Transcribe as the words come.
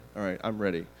All right, I'm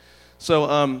ready.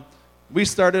 So we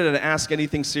started an Ask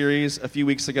Anything series a few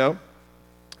weeks ago,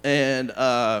 and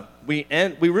we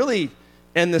really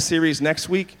end the series next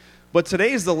week, but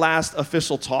today is the last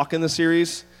official talk in the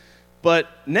series. But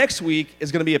next week is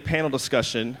going to be a panel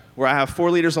discussion where I have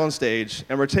 4 leaders on stage,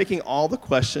 and we're taking all the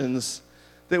questions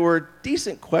that were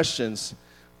decent questions,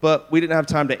 but we didn't have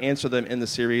time to answer them in the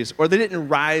series, or they didn't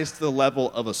rise to the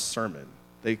level of a sermon.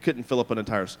 They couldn't fill up an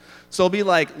entire. So it'll be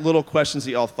like little questions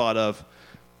that y'all thought of.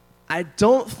 I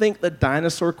don't think the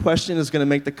dinosaur question is going to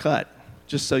make the cut,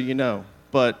 just so you know.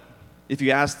 But if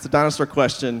you ask the dinosaur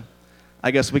question,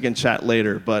 I guess we can chat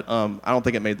later. But I don't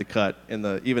think it made the cut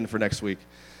even for next week.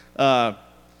 I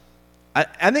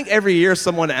think every year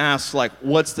someone asks, like,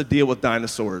 what's the deal with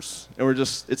dinosaurs? And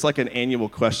it's like an annual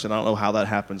question. I don't know how that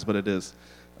happens, but it is.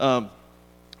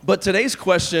 But today's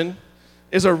question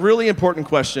is a really important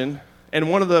question, and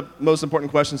one of the most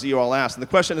important questions that you all asked. And the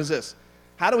question is this: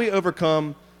 how do we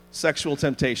overcome sexual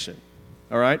temptation?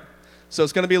 All right? So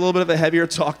it's going to be a little bit of a heavier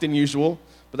talk than usual,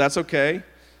 but that's okay.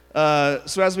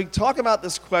 So as we talk about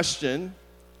this question,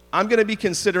 I'm going to be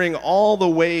considering all the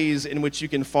ways in which you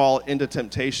can fall into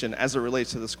temptation as it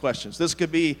relates to this question. So this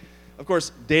could be, of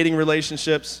course, dating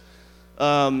relationships,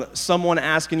 someone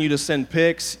asking you to send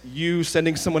pics, you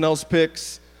sending someone else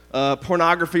pics,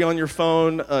 pornography on your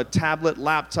phone, a tablet,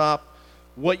 laptop,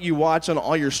 what you watch on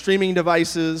all your streaming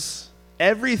devices.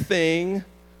 Everything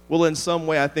will in some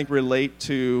way, I think, relate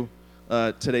to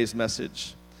today's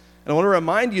message. And I want to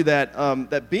remind you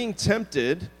that being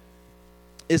tempted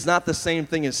is not the same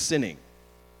thing as sinning.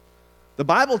 The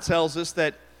Bible tells us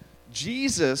that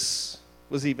Jesus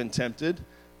was even tempted,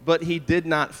 but he did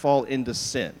not fall into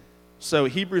sin. So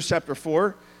Hebrews chapter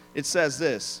 4, it says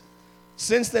this: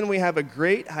 "Since then we have a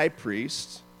great high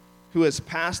priest who has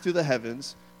passed through the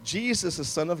heavens, Jesus, the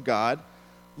Son of God.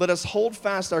 Let us hold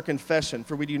fast our confession,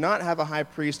 for we do not have a high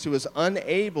priest who is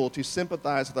unable to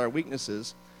sympathize with our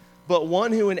weaknesses, but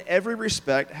one who in every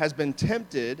respect has been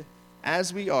tempted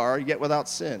as we are, yet without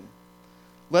sin.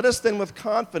 Let us then with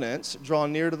confidence draw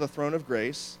near to the throne of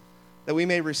grace, that we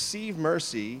may receive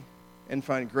mercy and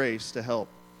find grace to help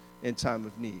in time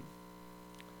of need."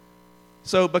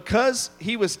 So because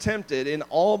he was tempted in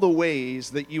all the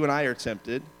ways that you and I are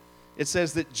tempted, it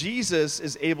says that Jesus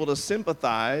is able to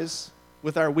sympathize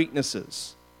with our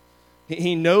weaknesses.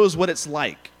 He knows what it's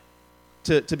like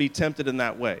to be tempted in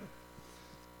that way.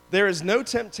 There is no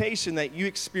temptation that you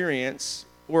experience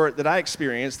or that I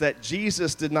experience that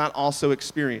Jesus did not also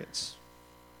experience.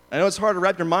 I know it's hard to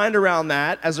wrap your mind around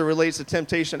that as it relates to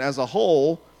temptation as a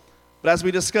whole, but as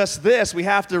we discuss this, we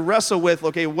have to wrestle with,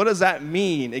 okay, what does that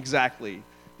mean exactly?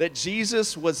 That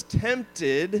Jesus was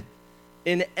tempted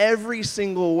in every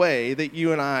single way that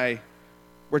you and I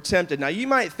were tempted. Now, you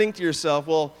might think to yourself,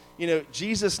 well,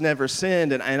 Jesus never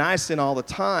sinned, and I sin all the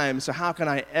time, so how can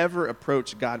I ever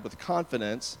approach God with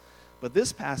confidence? But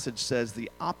this passage says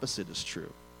the opposite is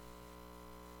true.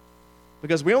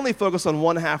 Because we only focus on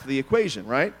one half of the equation,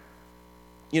 right?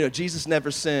 Jesus never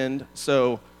sinned,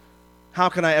 so how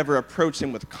can I ever approach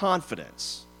him with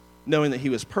confidence, knowing that he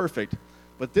was perfect?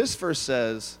 But this verse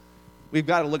says we've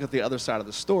got to look at the other side of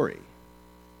the story.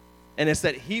 And it's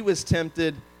that he was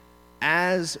tempted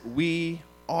as we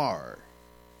are.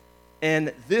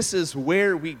 And this is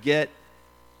where we get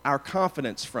our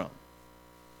confidence from.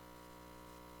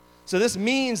 So this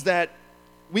means that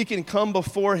we can come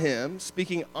before him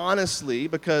speaking honestly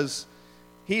because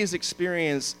he has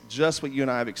experienced just what you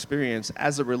and I have experienced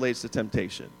as it relates to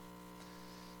temptation.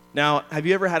 Now, have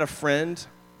you ever had a friend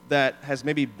that has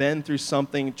maybe been through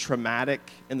something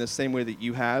traumatic in the same way that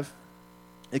you have?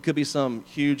 It could be some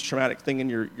huge traumatic thing in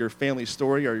your family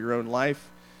story or your own life.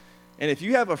 And if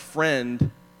you have a friend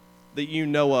that you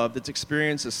know of that's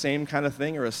experienced the same kind of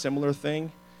thing or a similar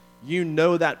thing, you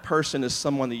know that person is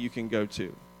someone that you can go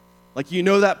to. Like,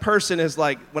 that person is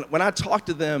like, when I talk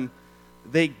to them,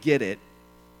 they get it.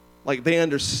 Like, they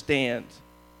understand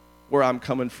where I'm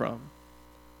coming from.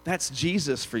 That's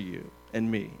Jesus for you and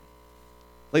me.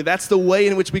 Like, that's the way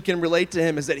in which we can relate to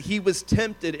him, is that he was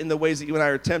tempted in the ways that you and I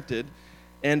are tempted.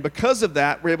 And because of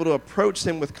that, we're able to approach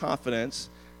him with confidence,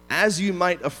 as you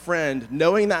might a friend,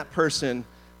 knowing that person,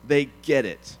 they get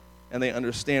it, and they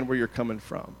understand where you're coming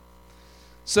from.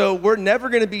 So we're never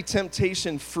going to be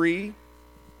temptation-free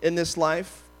in this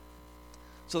life.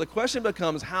 So the question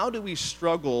becomes, how do we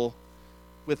struggle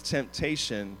with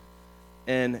temptation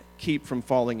and keep from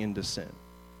falling into sin?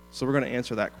 So we're going to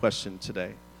answer that question today.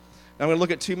 Now I'm going to look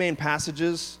at 2 main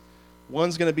passages.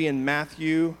 One's going to be in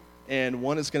Matthew, and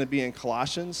one is going to be in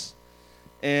Colossians.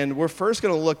 And we're first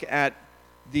going to look at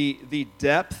the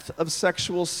depth of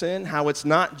sexual sin, how it's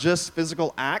not just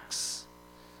physical acts,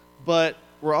 but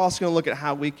we're also going to look at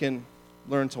how we can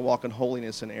learn to walk in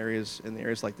holiness in areas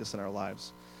like this in our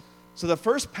lives. So the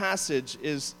first passage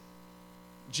is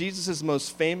Jesus'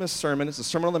 most famous sermon. It's the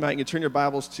Sermon on the Mount. You can turn your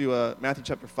Bibles to Matthew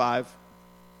chapter 5.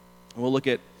 And we'll look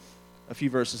at a few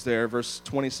verses there, verse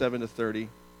 27 to 30.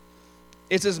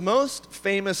 It's his most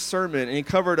famous sermon, and he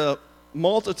covered a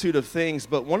multitude of things,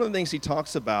 but one of the things he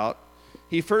talks about,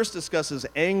 he first discusses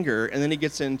anger, and then he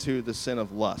gets into the sin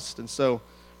of lust. And so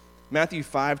Matthew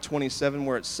 5:27,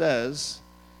 where it says,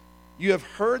 "You have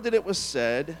heard that it was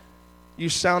said, 'You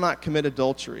shall not commit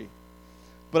adultery.'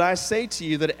 But I say to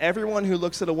you that everyone who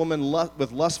looks at a woman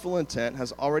with lustful intent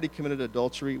has already committed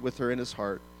adultery with her in his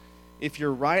heart. If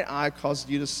your right eye causes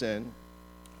you to sin,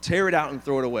 tear it out and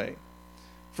throw it away.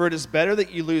 For it is better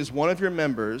that you lose one of your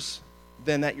members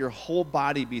than that your whole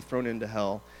body be thrown into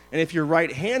hell. And if your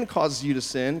right hand causes you to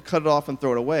sin, cut it off and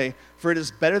throw it away. For it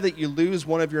is better that you lose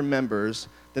one of your members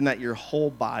than that your whole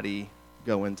body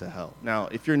go into hell." Now,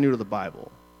 if you're new to the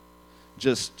Bible,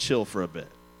 just chill for a bit,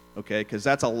 okay? Because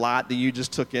that's a lot that you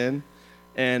just took in.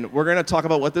 And we're going to talk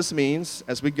about what this means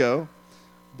as we go.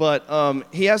 But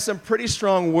he has some pretty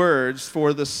strong words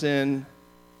for the sin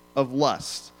of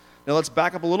lust. Now, let's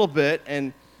back up a little bit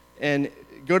and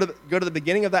go to the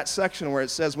beginning of that section where it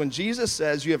says, when Jesus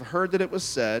says, "You have heard that it was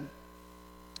said,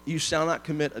 'You shall not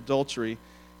commit adultery,'"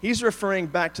 he's referring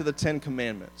back to the 10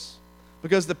 Commandments.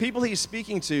 Because the people he's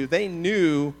speaking to, they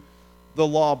knew the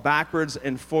law backwards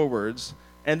and forwards,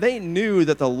 and they knew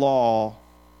that the law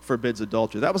forbids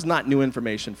adultery. That was not new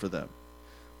information for them.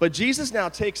 But Jesus now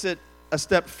takes it a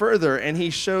step further, and he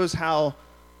shows how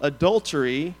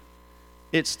adultery,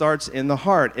 it starts in the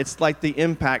heart. It's like the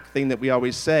impact thing that we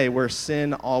always say, where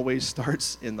sin always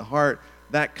starts in the heart.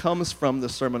 That comes from the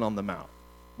Sermon on the Mount,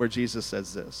 where Jesus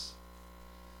says this.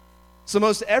 So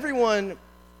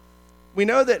we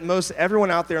know that most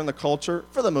everyone out there in the culture,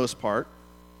 for the most part,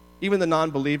 even the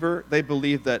non-believer, they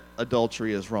believe that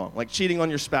adultery is wrong. Like cheating on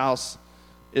your spouse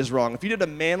is wrong. If you did a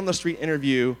man-on-the-street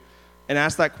interview and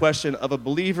asked that question of a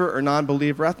believer or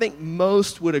non-believer, I think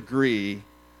most would agree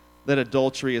that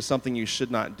adultery is something you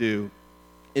should not do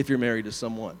if you're married to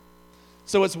someone.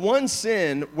 So it's one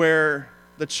sin where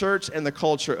the church and the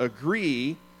culture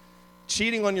agree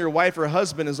cheating on your wife or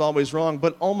husband is always wrong,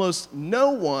 but almost no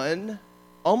one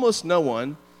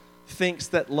thinks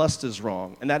that lust is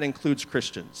wrong, and that includes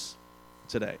Christians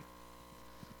today.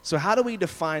 So how do we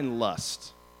define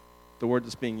lust, the word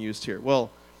that's being used here?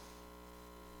 Well,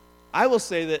 I will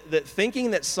say that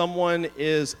thinking that someone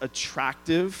is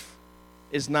attractive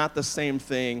is not the same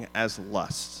thing as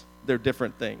lust. They're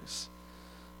different things.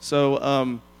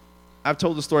 So I've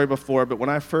told the story before, but when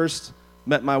I first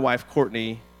met my wife,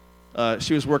 Courtney,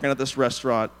 she was working at this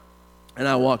restaurant, and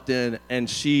I walked in, and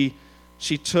she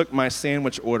took my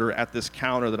sandwich order at this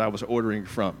counter that I was ordering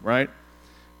from, right?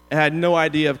 I had no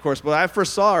idea, of course, but when I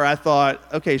first saw her, I thought,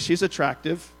 okay, she's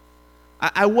attractive.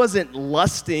 I wasn't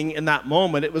lusting in that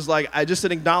moment. It was like just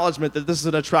an acknowledgement that this is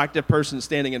an attractive person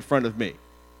standing in front of me,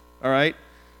 all right?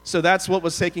 So that's what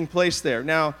was taking place there.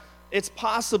 Now, it's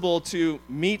possible to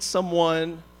meet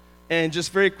someone and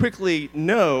just very quickly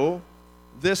know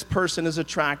this person is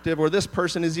attractive, or this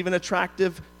person is even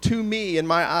attractive to me in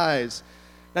my eyes.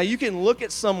 Now, you can look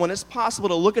at someone, it's possible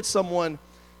to look at someone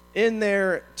in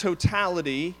their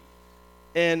totality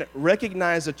and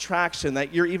recognize attraction,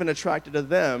 that you're even attracted to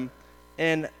them,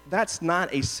 and that's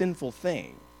not a sinful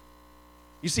thing.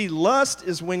 You see, lust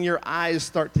is when your eyes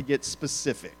start to get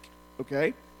specific,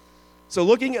 okay? So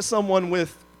looking at someone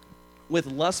with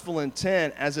lustful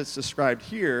intent, as it's described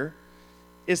here,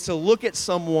 is to look at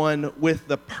someone with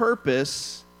the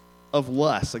purpose of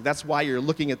lust. Like, that's why you're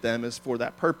looking at them, is for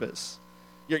that purpose.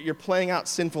 You're playing out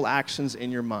sinful actions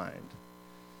in your mind.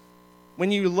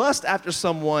 When you lust after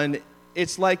someone,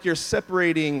 it's like you're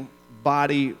separating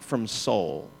body from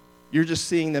soul. You're just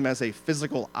seeing them as a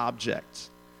physical object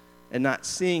and not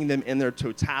seeing them in their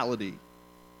totality,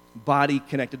 body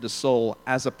connected to soul,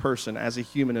 as a person, as a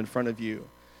human in front of you.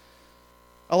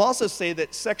 I'll also say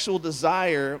that sexual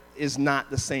desire is not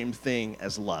the same thing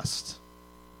as lust.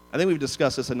 I think we've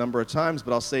discussed this a number of times,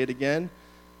 but I'll say it again.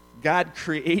 God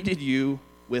created you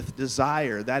with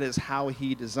desire. That is how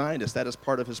he designed us. That is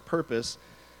part of his purpose.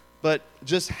 But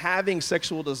just having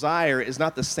sexual desire is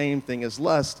not the same thing as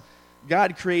lust.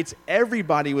 God creates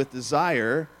everybody with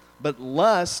desire, but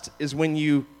lust is when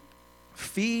you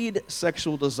feed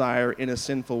sexual desire in a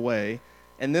sinful way,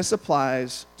 and this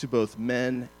applies to both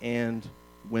men and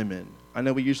women. I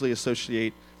know we usually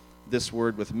associate this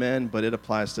word with men, but it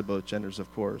applies to both genders,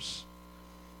 of course.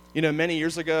 You know, many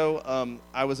years ago,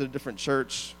 I was at a different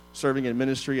church serving in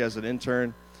ministry as an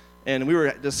intern, and we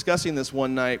were discussing this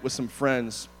one night with some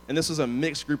friends, and this was a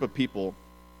mixed group of people.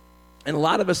 And a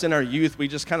lot of us in our youth, we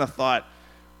just kind of thought,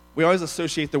 we always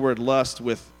associate the word lust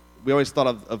with, we always thought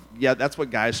of yeah, that's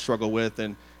what guys struggle with,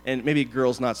 and maybe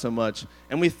girls not so much.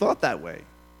 And we thought that way.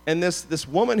 And this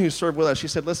woman who served with us, she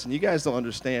said, listen, you guys don't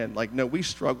understand. Like, no, we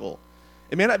struggle.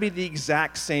 It may not be the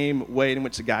exact same way in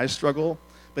which the guys struggle,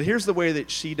 but here's the way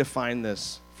that she defined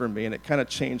this for me, and it kind of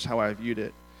changed how I viewed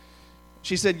it.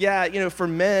 She said, yeah, for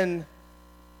men,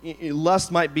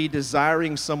 lust might be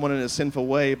desiring someone in a sinful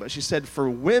way, but she said for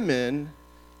women,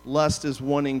 lust is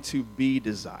wanting to be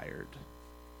desired.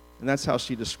 And that's how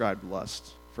she described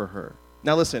lust for her.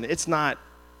 Now listen, it's not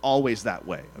always that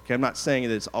way, okay? I'm not saying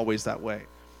that it's always that way.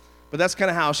 But that's kind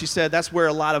of how she said that's where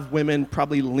a lot of women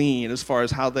probably lean as far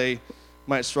as how they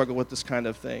might struggle with this kind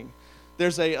of thing.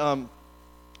 There's a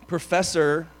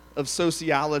professor of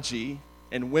sociology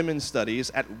and women's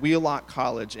studies at Wheelock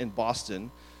College in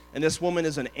Boston. And this woman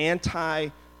is an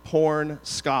anti-porn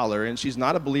scholar, and she's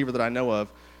not a believer that I know of.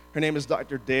 Her name is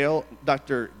Dr.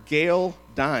 Gail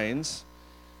Dines.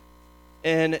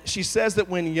 And she says that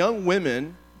when young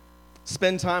women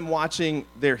spend time watching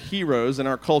their heroes in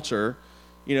our culture,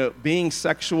 being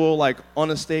sexual, like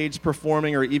on a stage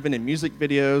performing, or even in music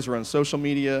videos or on social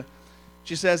media,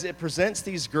 she says it presents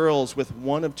these girls with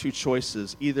one of two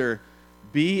choices: either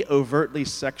be overtly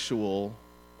sexual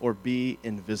or be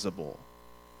invisible.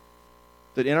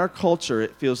 That in our culture,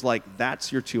 it feels like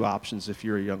that's your two options if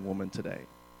you're a young woman today.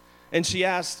 And she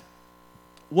asked,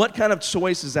 what kind of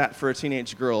choice is that for a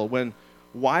teenage girl when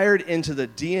wired into the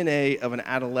DNA of an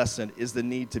adolescent is the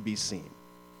need to be seen?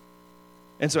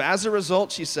 And so as a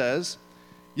result, she says,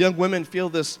 young women feel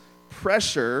this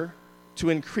pressure to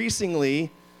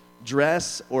increasingly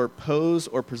dress or pose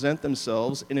or present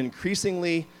themselves in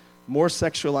increasingly more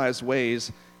sexualized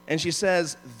ways. And she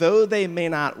says, though they may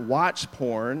not watch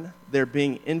porn, they're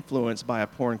being influenced by a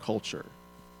porn culture,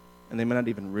 and they may not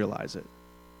even realize it.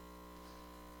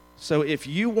 So if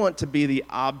you want to be the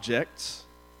object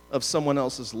of someone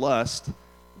else's lust,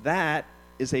 that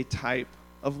is a type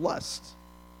of lust.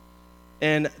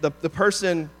 And the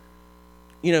person,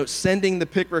 sending the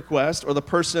pic request, or the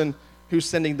person who's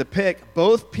sending the pic,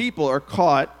 both people are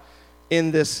caught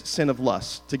in this sin of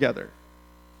lust together.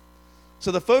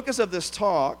 So the focus of this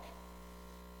talk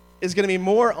is going to be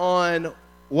more on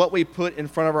what we put in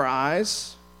front of our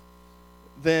eyes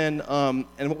than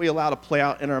and what we allow to play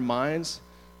out in our minds.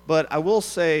 But I will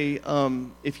say,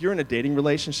 if you're in a dating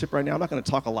relationship right now, I'm not going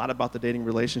to talk a lot about the dating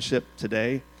relationship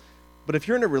today, but if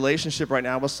you're in a relationship right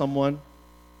now with someone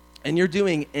and you're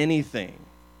doing anything,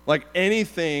 like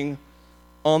anything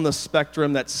on the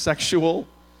spectrum that's sexual,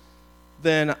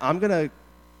 then I'm going to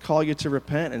call you to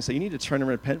repent and say you need to turn and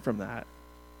repent from that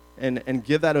and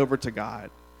give that over to God.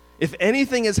 If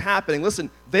anything is happening,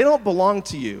 listen, they don't belong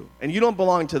to you and you don't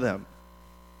belong to them,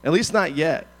 at least not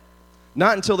yet.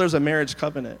 Not until there's a marriage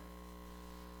covenant.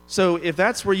 So if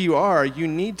that's where you are, you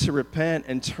need to repent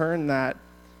and turn that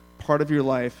part of your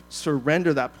life,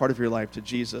 surrender that part of your life to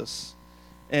Jesus.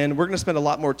 And we're going to spend a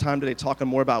lot more time today talking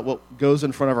more about what goes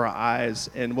in front of our eyes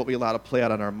and what we allow to play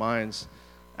out in our minds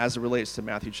as it relates to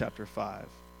Matthew chapter 5.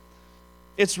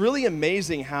 It's really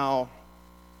amazing how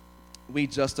we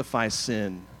justify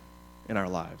sin in our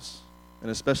lives,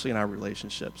 and especially in our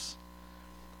relationships.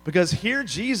 Because here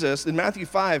Jesus, in Matthew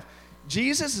 5,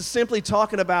 Jesus is simply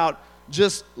talking about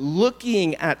just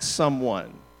looking at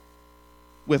someone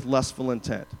with lustful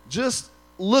intent. Just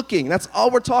looking. That's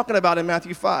all we're talking about in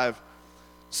Matthew 5.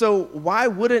 So why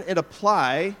wouldn't it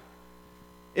apply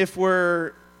if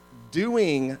we're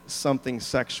doing something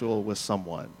sexual with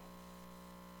someone?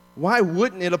 Why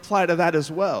wouldn't it apply to that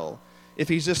as well if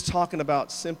he's just talking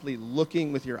about simply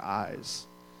looking with your eyes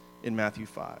in Matthew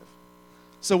 5?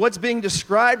 So what's being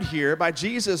described here by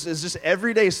Jesus is just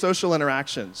everyday social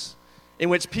interactions in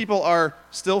which people are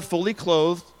still fully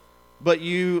clothed, but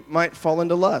you might fall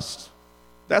into lust.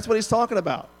 That's what he's talking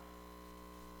about.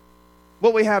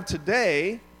 What we have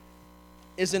today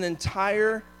is an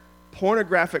entire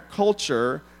pornographic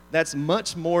culture that's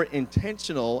much more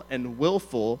intentional and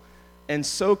willful, and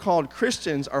so-called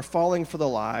Christians are falling for the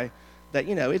lie that,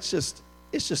 it's just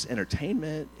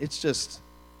entertainment, it's just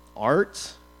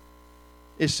art.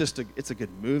 It's a good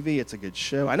movie, it's a good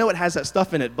show. I know it has that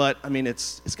stuff in it, but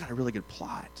it's got a really good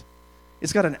plot.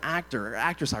 It's got an actor or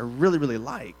actress I really, really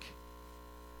like.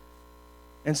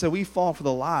 And so we fall for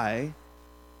the lie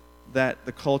that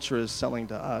the culture is selling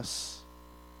to us.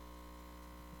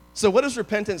 So what does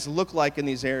repentance look like in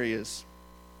these areas?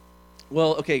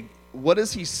 Well, okay, what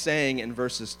is he saying in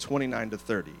verses 29 to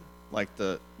 30? Like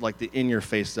the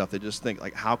in-your-face stuff that just think,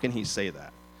 like, how can he say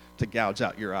that? To gouge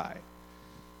out your eye.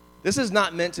 This is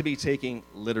not meant to be taken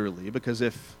literally, because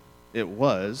if it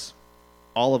was,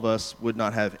 all of us would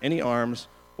not have any arms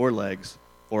or legs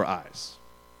or eyes.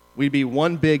 We'd be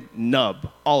one big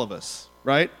nub, all of us,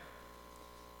 right?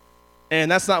 And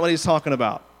that's not what he's talking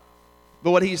about.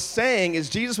 But what he's saying is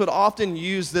Jesus would often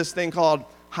use this thing called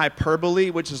hyperbole,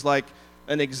 which is like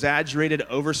an exaggerated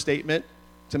overstatement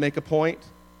to make a point.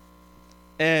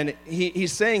 And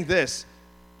he's saying this: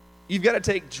 you've got to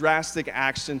take drastic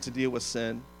action to deal with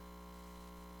sin.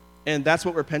 And that's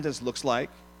what repentance looks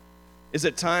like, is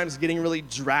at times getting really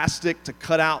drastic to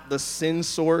cut out the sin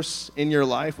source in your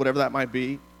life, whatever that might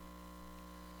be.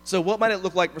 So what might it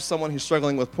look like for someone who's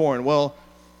struggling with porn? Well,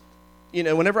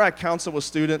 whenever I counsel with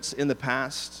students in the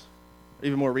past, or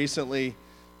even more recently,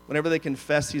 whenever they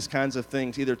confess these kinds of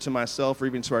things, either to myself or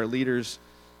even to our leaders,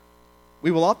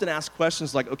 we will often ask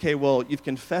questions like, okay, well, you've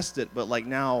confessed it, but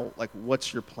now,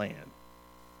 what's your plan?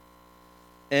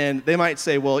 And they might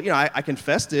say, well, I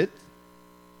confessed it.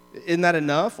 Isn't that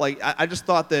enough? I just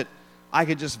thought that I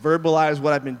could just verbalize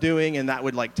what I've been doing and that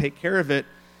would take care of it.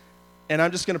 And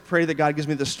I'm just going to pray that God gives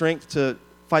me the strength to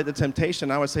fight the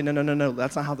temptation. I would say, no,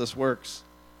 that's not how this works.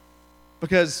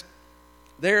 Because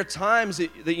there are times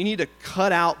that you need to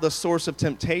cut out the source of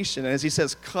temptation. And as he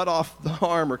says, cut off the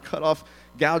arm or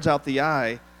gouge out the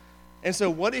eye. And so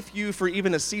what if you, for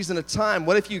even a season of time,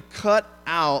 what if you cut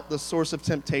out the source of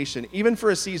temptation, even for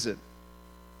a season?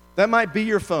 That might be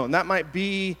your phone. That might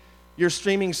be your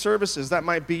streaming services. That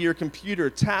might be your computer,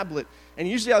 tablet. And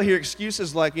usually I'll hear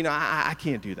excuses like, I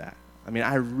can't do that.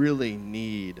 I really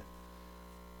need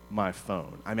my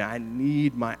phone. I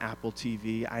need my Apple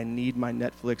TV. I need my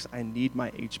Netflix. I need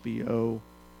my HBO.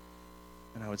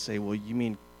 And I would say, well, you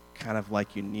mean kind of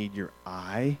like you need your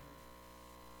eye?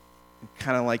 And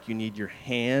kind of like you need your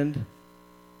hand?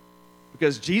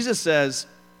 Because Jesus says,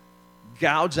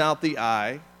 gouge out the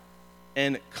eye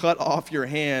and cut off your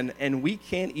hand, and we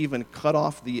can't even cut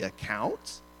off the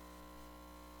account?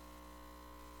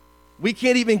 We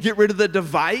can't even get rid of the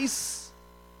device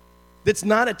that's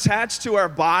not attached to our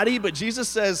body, but Jesus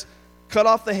says, cut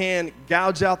off the hand,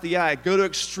 gouge out the eye, go to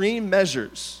extreme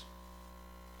measures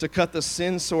to cut the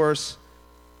sin source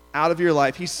out of your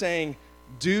life. He's saying,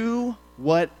 do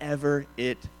whatever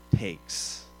it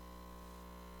takes.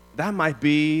 That might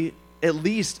be at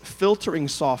least filtering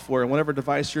software in whatever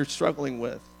device you're struggling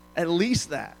with. At least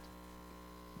that.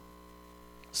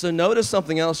 So notice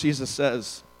something else Jesus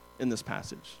says in this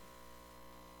passage.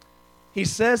 He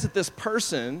says that this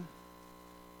person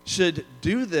should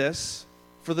do this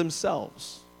for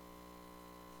themselves.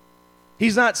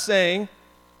 He's not saying,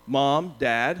 Mom,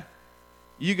 Dad,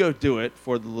 you go do it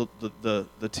for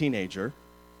the teenager,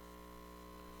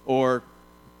 or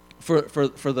for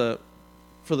the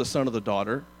son or the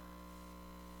daughter.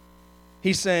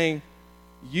 He's saying,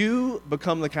 you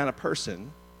become the kind of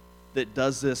person that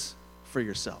does this for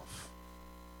yourself.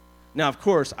 Now, of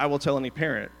course, I will tell any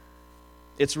parent,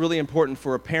 it's really important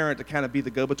for a parent to kind of be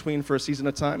the go-between for a season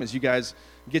of time as you guys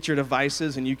get your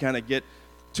devices and you kind of get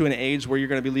to an age where you're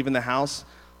going to be leaving the house.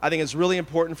 I think it's really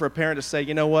important for a parent to say,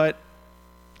 you know what,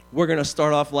 we're going to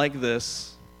start off like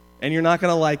this, and you're not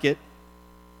going to like it.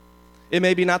 It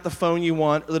may be not the phone you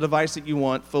want or the device that you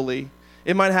want fully.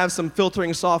 It might have some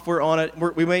filtering software on it.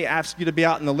 We may ask you to be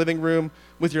out in the living room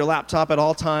with your laptop at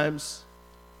all times,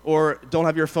 or don't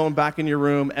have your phone back in your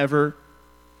room ever.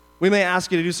 We may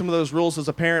ask you to do some of those rules as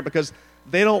a parent because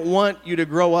they don't want you to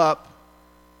grow up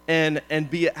and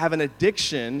have an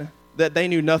addiction that they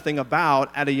knew nothing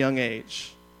about at a young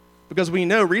age. Because we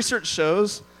know research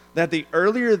shows that the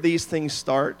earlier these things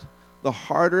start, the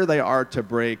harder they are to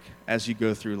break as you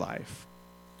go through life.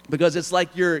 Because it's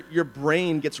like your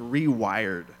brain gets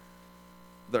rewired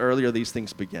the earlier these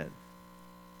things begin.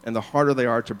 And the harder they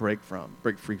are to break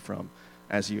free from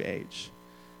as you age.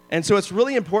 And so it's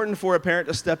really important for a parent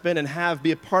to step in and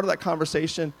be a part of that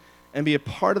conversation and be a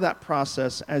part of that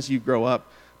process as you grow up.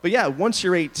 But yeah, once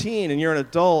you're 18 and you're an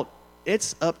adult,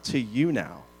 it's up to you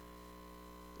now.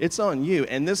 It's on you.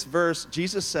 And this verse,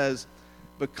 Jesus says,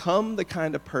 become the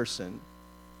kind of person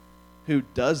who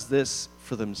does this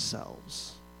for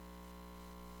themselves.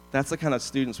 That's the kind of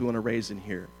students we want to raise in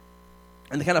here.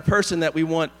 And the kind of person that we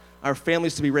want our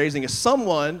families to be raising is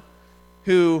someone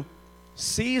who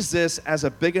sees this as a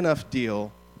big enough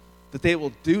deal that they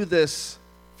will do this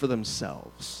for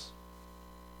themselves.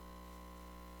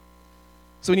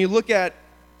 So when you look at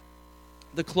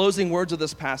the closing words of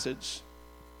this passage,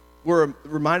 we're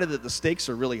reminded that the stakes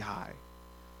are really high.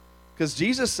 Because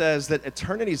Jesus says that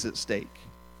eternity is at stake.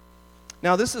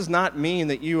 Now, this does not mean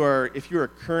that if you are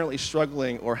currently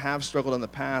struggling or have struggled in the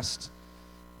past,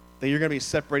 that you're going to be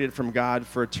separated from God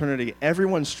for eternity.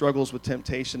 Everyone struggles with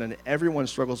temptation and everyone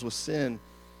struggles with sin.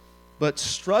 But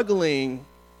struggling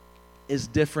is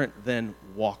different than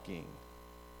walking.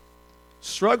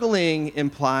 Struggling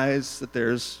implies that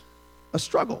there's a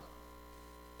struggle,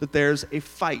 that there's a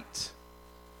fight,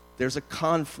 there's a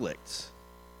conflict,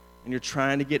 and you're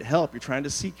trying to get help, you're trying to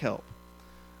seek help.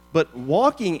 But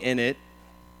walking in it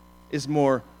is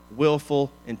more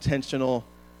willful, intentional.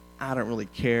 I don't really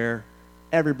care.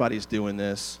 Everybody's doing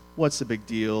this. What's the big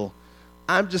deal?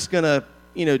 I'm just going to,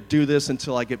 do this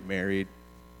until I get married.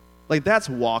 Like, that's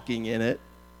walking in it.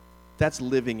 That's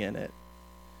living in it.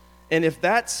 And if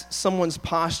that's someone's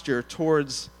posture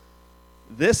towards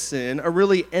this sin, or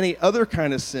really any other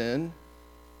kind of sin,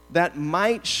 that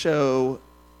might show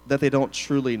that they don't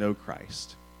truly know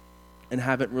Christ and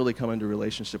haven't really come into a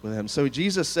relationship with him. So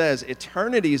Jesus says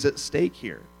eternity is at stake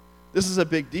here. This is a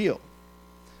big deal.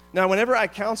 Now, whenever I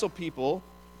counsel people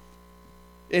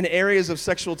in areas of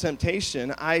sexual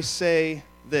temptation, I say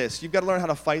this: you've got to learn how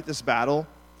to fight this battle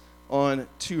on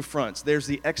two fronts. There's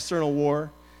the external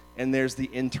war and there's the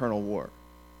internal war.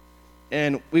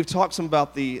 And we've talked some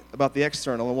about the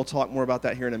external, and we'll talk more about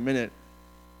that here in a minute.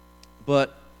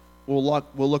 But we'll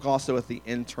look also at the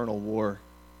internal war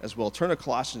as well. Turn to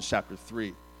Colossians chapter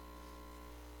 3,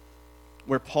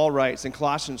 where Paul writes in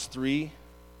Colossians 3,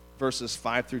 verses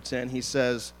 5 through 10, he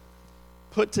says,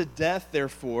 "Put to death,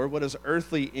 therefore, what is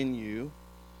earthly in you,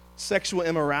 sexual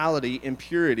immorality,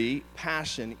 impurity,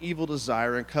 passion, evil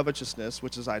desire, and covetousness,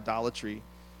 which is idolatry.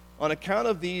 On account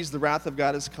of these, the wrath of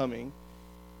God is coming.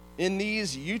 In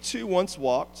these you too once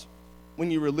walked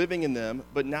when you were living in them,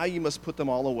 but now you must put them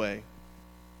all away.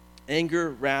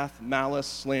 Anger, wrath, malice,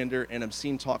 slander, and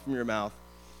obscene talk from your mouth.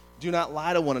 Do not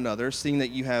lie to one another, seeing that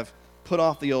you have put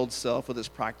off the old self with its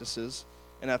practices,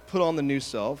 and have put on the new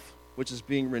self, which is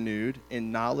being renewed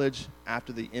in knowledge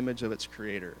after the image of its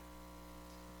creator."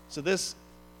 So this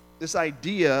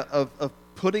idea of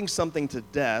putting something to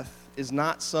death is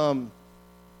not some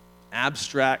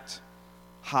abstract,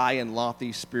 high and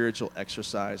lofty spiritual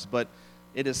exercise, but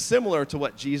it is similar to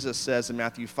what Jesus says in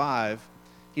Matthew 5.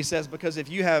 He says, because if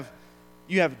you have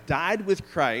died with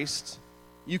Christ,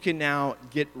 you can now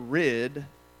get rid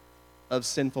of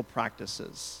sinful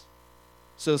practices.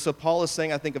 So Paul is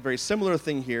saying, I think, a very similar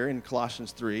thing here in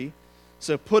Colossians 3.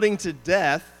 So putting to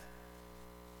death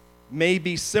may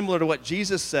be similar to what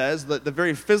Jesus says, the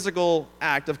very physical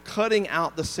act of cutting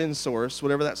out the sin source,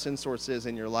 whatever that sin source is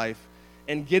in your life,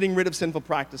 and getting rid of sinful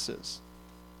practices.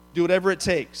 Do whatever it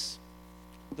takes.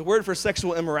 The word for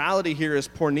sexual immorality here is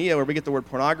porneia, where we get the word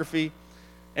pornography,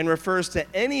 and refers to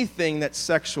anything that's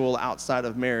sexual outside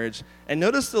of marriage. And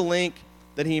notice the link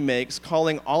that he makes,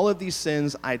 calling all of these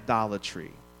sins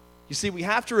idolatry. You see, we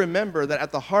have to remember that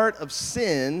at the heart of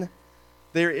sin,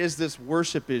 there is this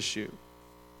worship issue.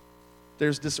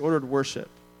 There's disordered worship.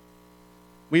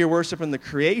 We are worshiping the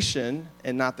creation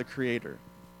and not the creator.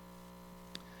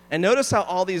 And notice how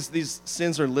all these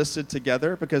sins are listed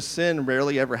together, because sin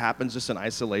rarely ever happens just in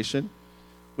isolation.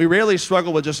 We rarely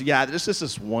struggle with just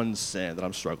this one sin that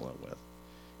I'm struggling with.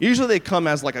 Usually they come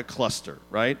as like a cluster,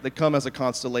 right? They come as a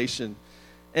constellation.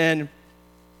 And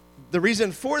the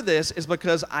reason for this is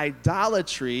because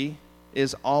idolatry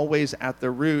is always at the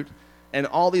root, and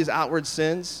all these outward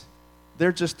sins,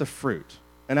 they're just the fruit.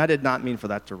 And I did not mean for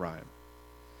that to rhyme.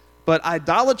 But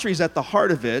idolatry is at the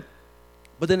heart of it,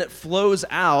 but then it flows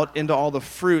out into all the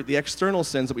fruit, the external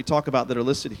sins that we talk about that are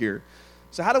listed here.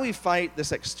 So how do we fight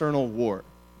this external war?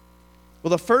 Well,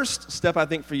 the first step, I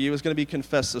think, for you is going to be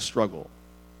confess the struggle.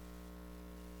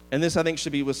 And this, I think,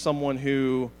 should be with someone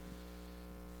who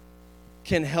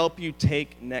can help you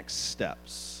take next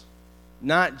steps.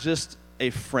 Not just a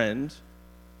friend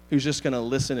who's just going to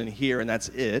listen and hear and that's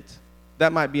it.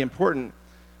 That might be important.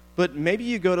 But maybe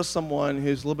you go to someone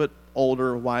who's a little bit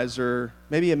older, wiser,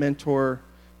 maybe a mentor,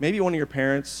 maybe one of your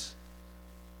parents,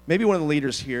 maybe one of the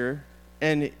leaders here,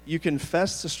 and you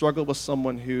confess the struggle with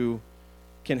someone who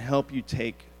can help you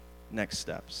take next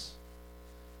steps.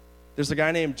 There's a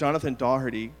guy named Jonathan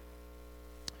Daugherty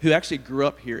who actually grew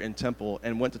up here in Temple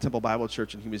and went to Temple Bible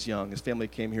Church when he was young. His family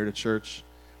came here to church.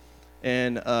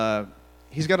 And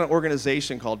he's got an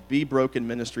organization called Be Broken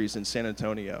Ministries in San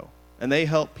Antonio. And they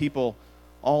help people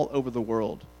all over the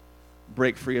world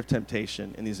break free of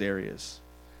temptation in these areas.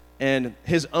 And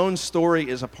his own story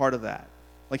is a part of that.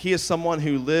 Like, he is someone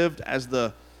who lived as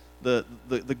the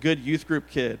good youth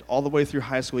group kid all the way through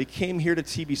high school. He came here to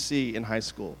TBC in high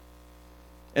school.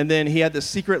 And then he had this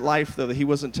secret life, though, that he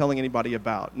wasn't telling anybody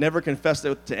about. Never confessed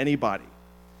it to anybody.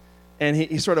 And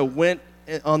he sort of went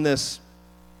on this,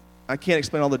 I can't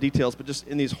explain all the details, but just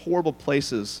in these horrible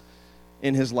places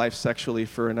in his life sexually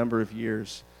for a number of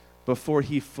years before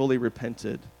he fully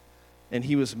repented and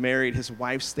he was married. His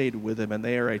wife stayed with him, and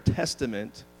they are a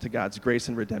testament to God's grace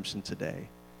and redemption today.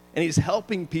 And he's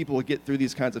helping people get through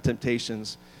these kinds of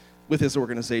temptations with his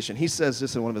organization. He says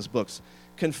this in one of his books: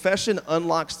 confession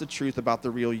unlocks the truth about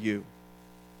the real you,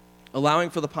 allowing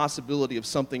for the possibility of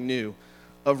something new,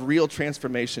 of real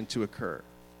transformation to occur.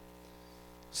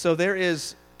 So there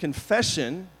is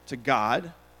confession to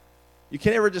God. You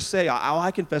can't ever just say, oh,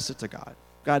 I confess it to God.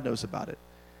 God knows about it.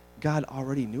 God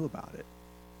already knew about it.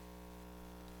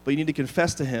 But you need to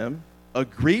confess to him,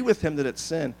 agree with him that it's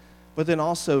sin, but then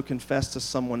also confess to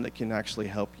someone that can actually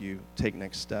help you take a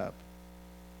next step.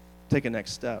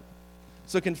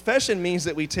 So confession means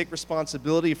that we take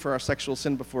responsibility for our sexual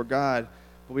sin before God,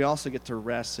 but we also get to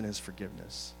rest in his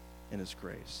forgiveness, in his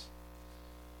grace.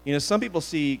 You know, some people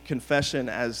see confession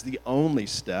as the only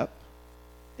step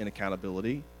in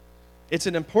accountability. It's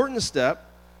an important step,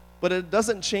 but it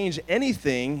doesn't change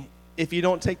anything if you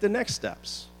don't take the next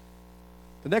steps.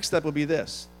 The next step will be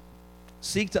this: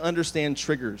 seek to understand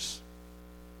triggers.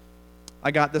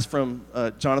 I got this from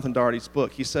Jonathan Daugherty's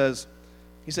book. He says,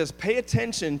 pay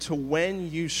attention to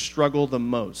when you struggle the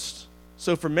most.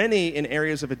 So for many in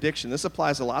areas of addiction, this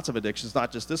applies to lots of addictions,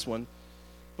 not just this one,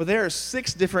 but there are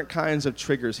 6 different kinds of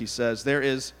triggers, he says. There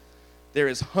is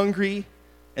hungry,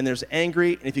 and there's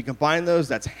angry, and if you combine those,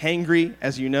 that's hangry,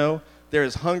 as you know. There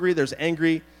is hungry, there's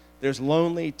angry, there's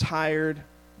lonely, tired,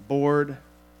 bored,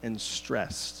 and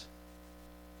stressed.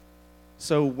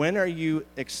 So when are you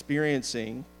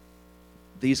experiencing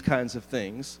these kinds of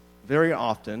things? Very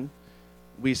often,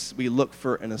 we look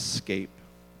for an escape.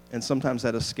 And sometimes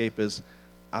that escape is,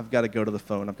 I've got to go to the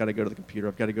phone, I've got to go to the computer,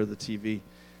 I've got to go to the TV.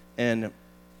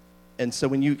 And so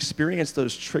when you experience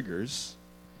those triggers,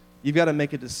 you've got to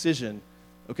make a decision.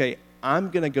 Okay, I'm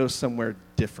going to go somewhere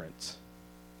different.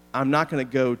 I'm not going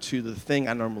to go to the thing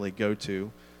I normally go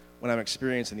to when I'm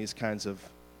experiencing these kinds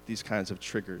of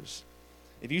triggers.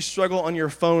 If you struggle on your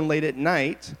phone late at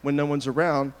night when no one's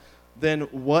around, then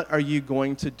what are you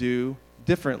going to do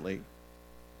differently?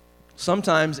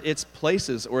 Sometimes it's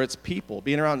places or it's people,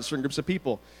 being around certain groups of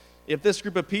people. If this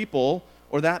group of people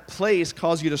or that place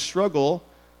cause you to struggle,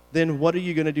 then what are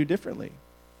you going to do differently?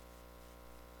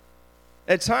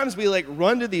 At times we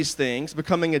run to these things,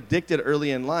 becoming addicted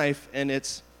early in life, and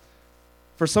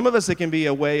for some of us it can be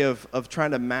a way of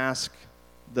trying to mask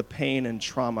the pain and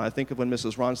trauma. I think of when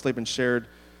Mrs. Ron Slavin shared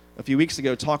a few weeks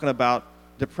ago talking about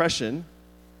depression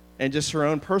and just her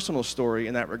own personal story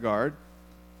in that regard.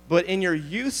 But in your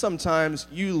youth, sometimes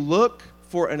you look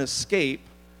for an escape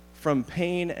from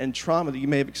pain and trauma that you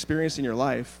may have experienced in your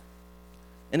life.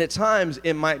 And at times,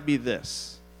 it might be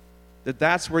this,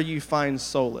 that's where you find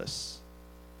solace,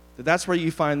 that's where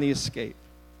you find the escape.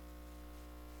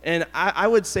 And I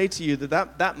would say to you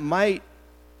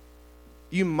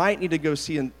you might need to go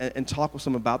see and talk with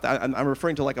someone about that. I'm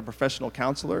referring to a professional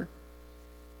counselor.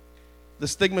 The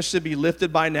stigma should be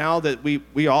lifted by now that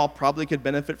we all probably could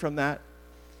benefit from that.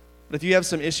 But if you have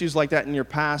some issues like that in your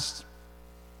past,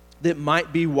 that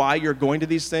might be why you're going to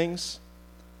these things,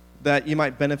 that you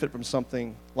might benefit from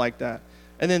something like that.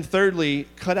 And then thirdly,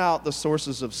 cut out the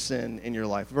sources of sin in your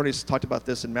life. We've already talked about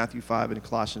this in Matthew 5 and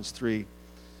Colossians 3.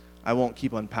 I won't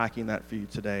keep unpacking that for you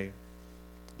today.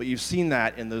 But you've seen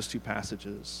that in those 2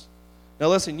 passages. Now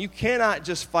listen, you cannot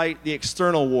just fight the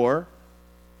external war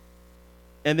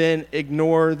and then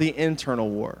ignore the internal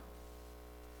war.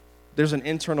 There's an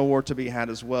internal war to be had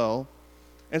as well.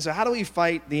 And so how do we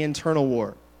fight the internal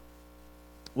war?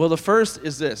 Well, the first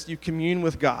is this: you commune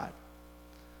with God.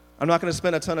 I'm not going to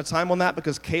spend a ton of time on that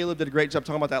because Caleb did a great job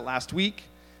talking about that last week,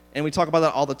 and we talk about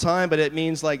that all the time, but it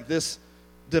means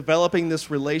developing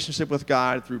this relationship with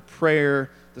God through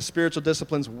prayer, the spiritual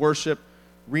disciplines, worship,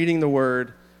 reading the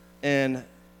Word, and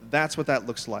that's what that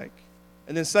looks like.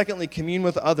 And then secondly, commune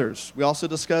with others. We also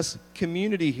discuss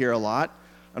community here a lot.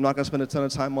 I'm not going to spend a ton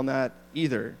of time on that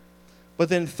either. But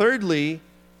then thirdly,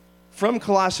 from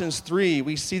Colossians 3,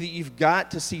 we see that you've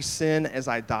got to see sin as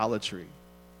idolatry.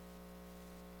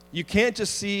 You can't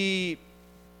just see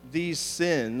these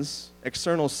sins,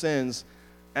 external sins,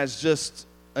 as just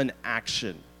an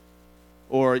action.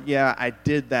 Or, yeah, I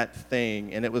did that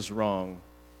thing and it was wrong.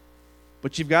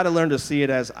 But you've got to learn to see it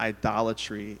as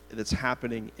idolatry that's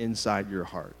happening inside your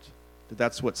heart.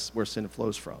 That's where sin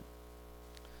flows from.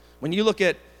 When you look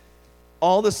at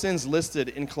all the sins listed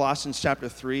in Colossians chapter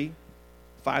 3,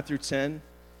 5 through 10,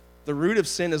 the root of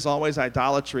sin is always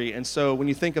idolatry. And so when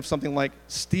you think of something like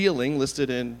stealing listed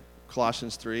in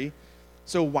Colossians 3,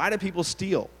 so why do people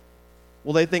steal?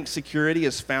 Well, they think security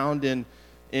is found in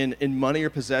money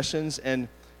or possessions,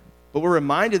 but we're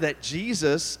reminded that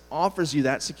Jesus offers you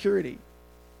that security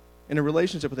in a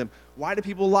relationship with him. Why do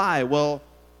people lie? Well,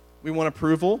 we want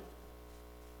approval.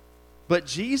 But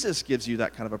Jesus gives you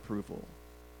that kind of approval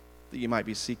that you might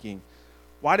be seeking.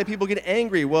 Why do people get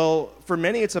angry? Well, for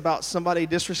many, it's about somebody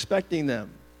disrespecting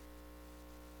them.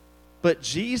 But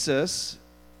Jesus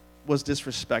was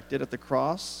disrespected at the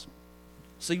cross.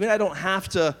 So you and I don't have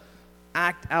to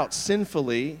act out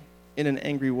sinfully in an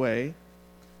angry way.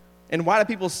 And why do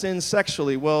people sin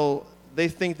sexually? Well, they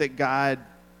think that God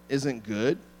isn't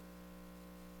good.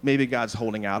 Maybe God's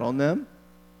holding out on them.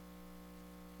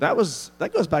 That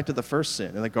goes back to the first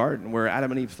sin in the garden where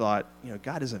Adam and Eve thought,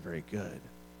 God isn't very good.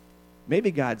 Maybe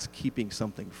God's keeping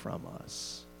something from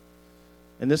us.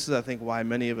 And this is, I think, why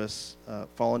many of us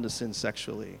fall into sin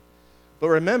sexually. But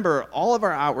remember, all of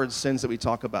our outward sins that we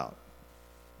talk about,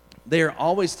 they are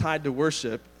always tied to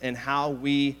worship and how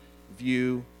we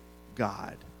view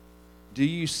God. Do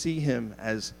you see him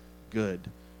as good?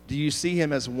 Do you see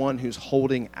him as one who's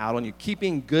holding out on you,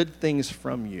 keeping good things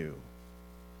from you?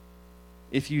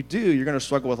 If you do, you're going to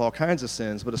struggle with all kinds of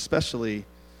sins, but especially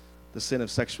the sin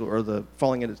of sexual, or the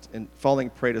falling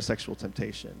prey to sexual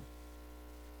temptation.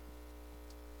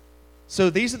 So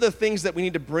these are the things that we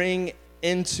need to bring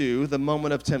into the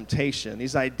moment of temptation.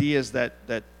 These ideas that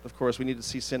of course, we need to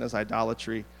see sin as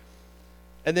idolatry.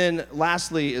 And then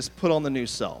lastly is put on the new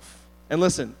self. And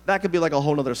listen, that could be like a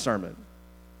whole other sermon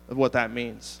of what that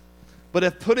means. But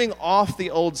if putting off the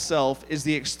old self is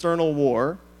the external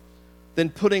war, then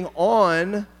putting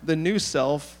on the new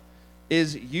self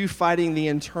is you fighting the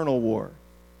internal war.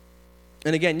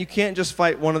 And again, you can't just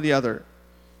fight one or the other.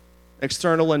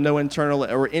 External and no internal,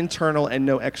 or internal and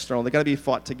no external. They got to be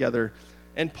fought together.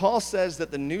 And Paul says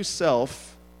that the new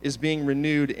self is being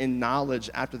renewed in knowledge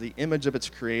after the image of its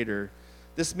creator.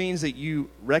 This means that you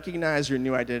recognize your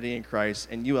new identity in Christ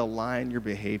and you align your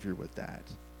behavior with that.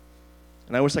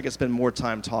 And I wish I could spend more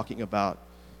time talking about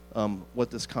what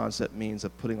this concept means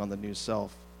of putting on the new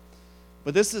self.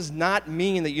 But this does not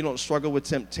mean that you don't struggle with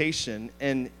temptation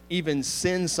and even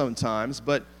sin sometimes,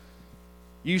 but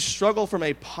you struggle from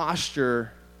a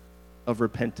posture of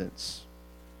repentance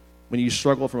when you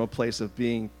struggle from a place of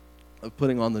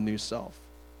putting on the new self.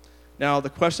 Now, the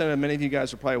question that many of you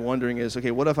guys are probably wondering is,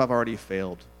 okay, what if I've already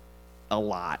failed a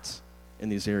lot in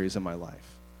these areas in my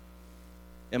life?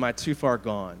 Am I too far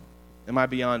gone? Am I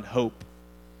beyond hope?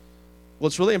 Well,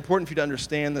 it's really important for you to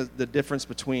understand the difference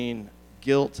between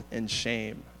guilt and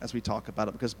shame as we talk about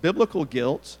it, because biblical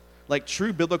guilt, like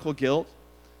true biblical guilt,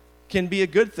 can be a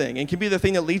good thing and can be the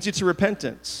thing that leads you to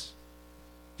repentance.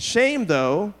 Shame,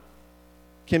 though,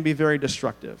 can be very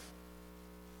destructive.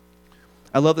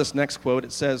 I love this next quote.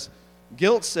 It says,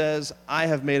 guilt says, I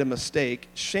have made a mistake.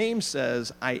 Shame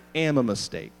says, I am a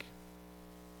mistake.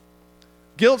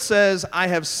 Guilt says, I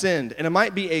have sinned. And it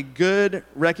might be a good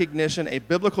recognition, a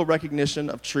biblical recognition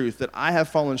of truth that I have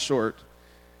fallen short.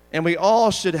 And we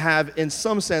all should have, in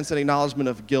some sense, an acknowledgement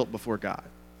of guilt before God.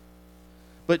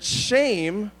 But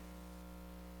shame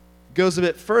goes a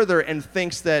bit further and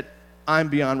thinks that I'm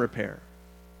beyond repair.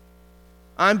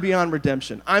 I'm beyond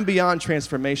redemption. I'm beyond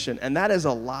transformation. And that is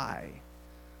a lie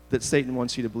that Satan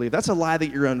wants you to believe. That's a lie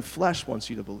that your own flesh wants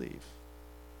you to believe.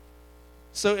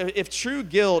 So if true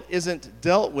guilt isn't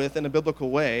dealt with in a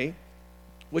biblical way,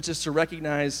 which is to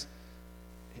recognize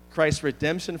Christ's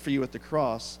redemption for you at the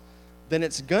cross, then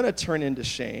it's going to turn into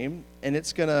shame, and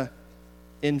it's going to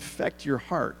infect your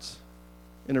heart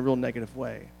in a real negative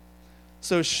way.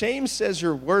 So shame says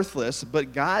you're worthless,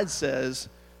 but God says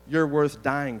you're worth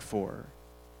dying for.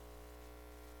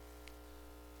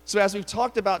 So as we've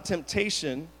talked about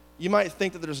temptation, you might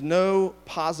think that there's no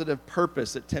positive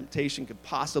purpose that temptation could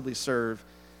possibly serve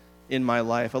in my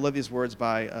life. I love these words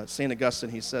by St. Augustine.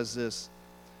 He says this: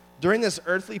 during this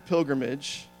earthly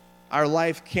pilgrimage, our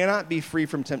life cannot be free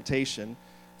from temptation,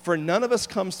 for none of us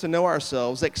comes to know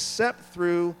ourselves except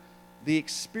through the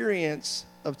experience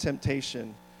of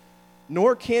temptation.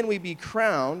 Nor can we be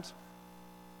crowned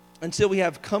until we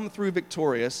have come through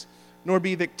victorious, nor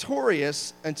be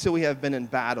victorious until we have been in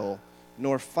battle,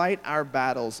 nor fight our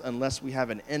battles unless we have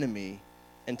an enemy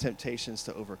and temptations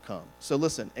to overcome. So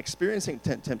listen, experiencing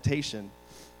temptation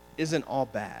isn't all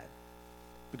bad,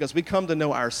 because we come to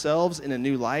know ourselves in a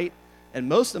new light, and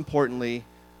most importantly,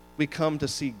 we come to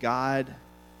see God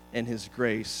and his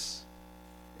grace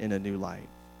in a new light.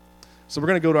 So we're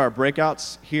going to go to our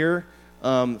breakouts here.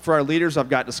 For our leaders, I've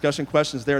got discussion questions there.